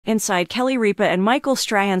inside Kelly Ripa and Michael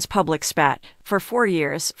Strahan's public spat. For 4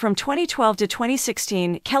 years, from 2012 to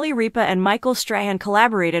 2016, Kelly Ripa and Michael Strahan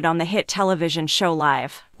collaborated on the hit television show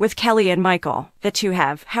Live with Kelly and Michael. The two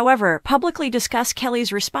have, however, publicly discussed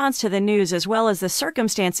Kelly's response to the news as well as the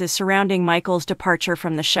circumstances surrounding Michael's departure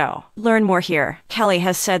from the show. Learn more here. Kelly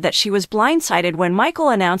has said that she was blindsided when Michael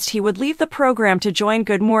announced he would leave the program to join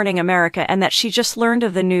Good Morning America and that she just learned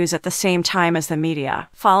of the news at the same time as the media.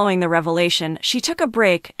 Following the revelation, she took a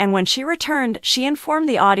break, and when she returned, she informed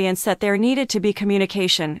the audience that there needed to be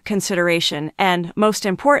communication, consideration, and, most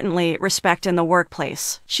importantly, respect in the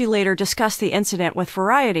workplace. She later discussed the incident with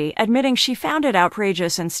Variety, admitting she found it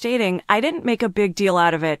outrageous and stating, "I didn't make a big deal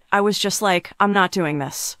out of it. I was just like, I'm not doing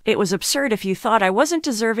this. It was absurd if you thought I wasn't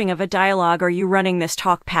deserving of a dialogue or you running this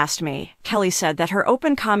talk past me." Kelly said that her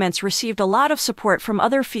open comments received a lot of support from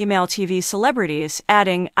other female TV celebrities,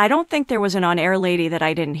 adding, "I don't think there was an on-air lady that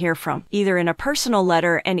I didn't hear from, either in a personal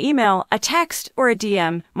letter, an email, a text, or a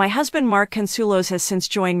DM. My husband Mark Consuelos has since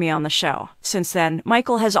joined me on the show." Since then,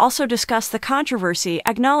 Michael has also discussed the controversy,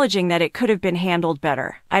 acknowledging that it could have been handled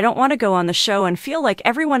better. "I don't want to go on the show and feel like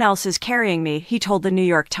everyone else is carrying me," he told the New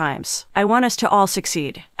York Times. "I want us to all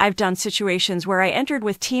succeed. I've done situations where I entered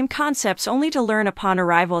with team concepts only to learn upon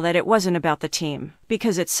arrival that it wasn't about the team.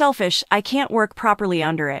 Because it's selfish, I can't work properly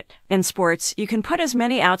under it. In sports, you can put as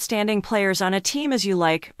many outstanding players on a team as you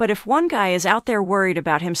like, but if one guy is out there worried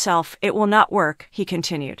about himself, it will not work," he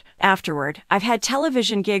continued. Afterward, "I've had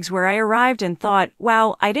television gigs where I arrived and thought,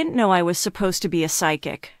 wow, I didn't know I was supposed to be a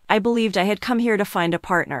psychic. I believed I had come here to find a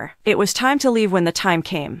partner. It was time to leave when the time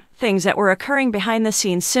came. Things that were occurring behind the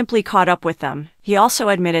scenes simply caught up with them." He also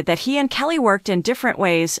admitted that he and Kelly worked in different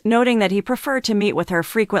ways, noting that he preferred to meet with her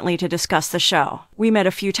frequently to discuss the show. "We met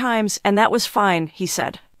a few times, and that was fine," he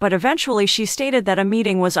said. But eventually she stated that a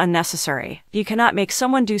meeting was unnecessary. "You cannot make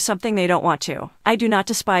someone do something they don't want to. I do not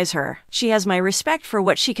despise her. She has my respect for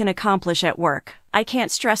what she can accomplish at work. I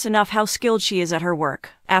can't stress enough how skilled she is at her work."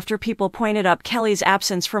 After people pointed up Kelly's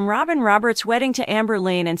absence from Robin Roberts' wedding to Amber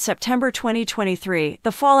Lane in September 2023,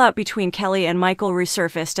 the fallout between Kelly and Michael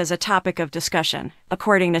resurfaced as a topic of discussion.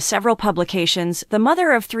 According to several publications, the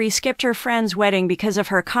mother of three skipped her friend's wedding because of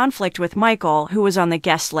her conflict with Michael, who was on the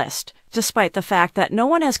guest list. Despite the fact that no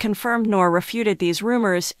one has confirmed nor refuted these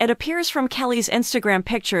rumors, it appears from Kelly's Instagram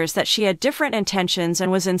pictures that she had different intentions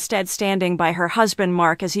and was instead standing by her husband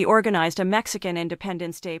Mark as he organized a Mexican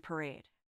Independence Day parade.